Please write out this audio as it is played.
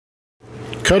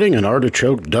Cutting an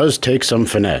artichoke does take some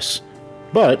finesse,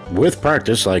 but with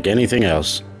practice, like anything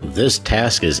else, this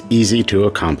task is easy to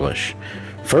accomplish.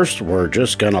 First, we're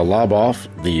just going to lob off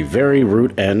the very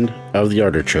root end of the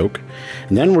artichoke,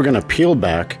 and then we're going to peel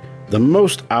back the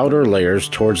most outer layers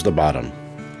towards the bottom.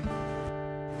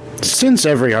 Since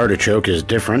every artichoke is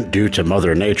different due to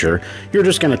Mother Nature, you're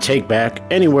just going to take back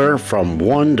anywhere from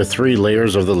 1 to 3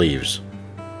 layers of the leaves.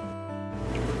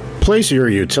 Place your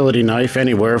utility knife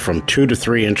anywhere from 2 to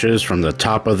 3 inches from the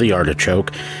top of the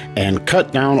artichoke and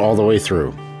cut down all the way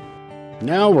through.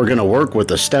 Now we're going to work with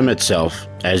the stem itself.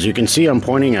 As you can see, I'm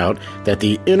pointing out that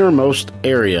the innermost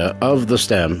area of the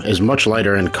stem is much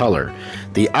lighter in color.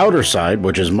 The outer side,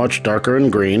 which is much darker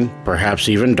in green, perhaps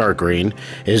even dark green,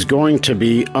 is going to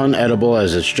be unedible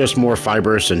as it's just more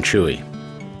fibrous and chewy.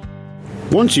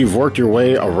 Once you've worked your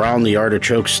way around the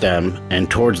artichoke stem and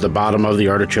towards the bottom of the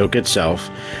artichoke itself,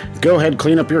 go ahead,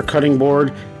 clean up your cutting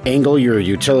board, angle your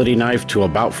utility knife to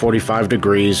about 45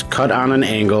 degrees, cut on an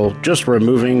angle, just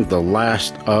removing the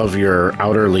last of your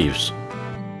outer leaves.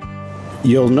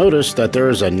 You'll notice that there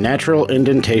is a natural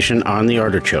indentation on the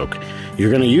artichoke. You're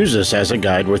going to use this as a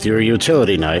guide with your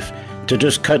utility knife to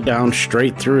just cut down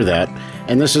straight through that,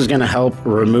 and this is going to help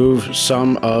remove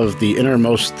some of the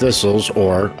innermost thistles,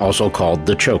 or also called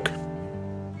the choke.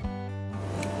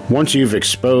 Once you've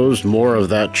exposed more of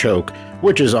that choke,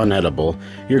 which is unedible,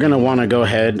 you're going to want to go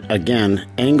ahead again,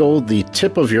 angle the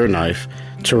tip of your knife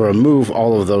to remove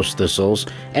all of those thistles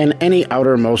and any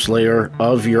outermost layer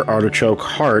of your artichoke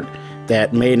heart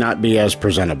that may not be as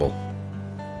presentable.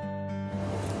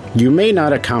 You may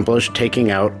not accomplish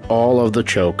taking out all of the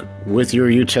choke with your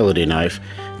utility knife.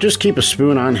 Just keep a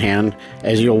spoon on hand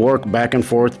as you'll work back and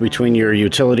forth between your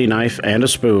utility knife and a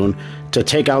spoon to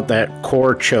take out that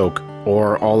core choke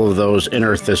or all of those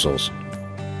inner thistles.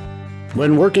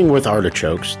 When working with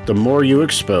artichokes, the more you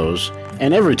expose,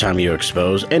 and every time you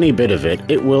expose any bit of it,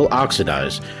 it will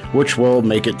oxidize, which will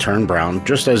make it turn brown,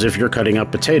 just as if you're cutting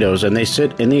up potatoes and they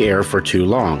sit in the air for too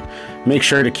long. Make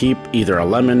sure to keep either a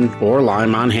lemon or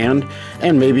lime on hand,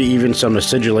 and maybe even some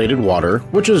acidulated water,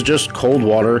 which is just cold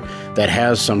water that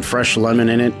has some fresh lemon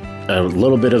in it, a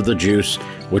little bit of the juice,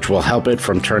 which will help it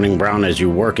from turning brown as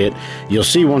you work it. You'll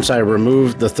see once I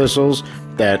remove the thistles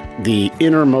that the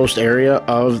innermost area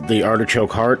of the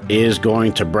artichoke heart is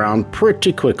going to brown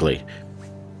pretty quickly.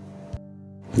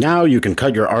 Now you can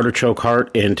cut your artichoke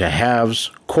heart into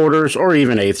halves, quarters, or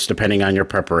even eighths depending on your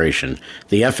preparation.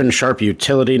 The F&Sharp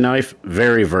utility knife,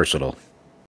 very versatile.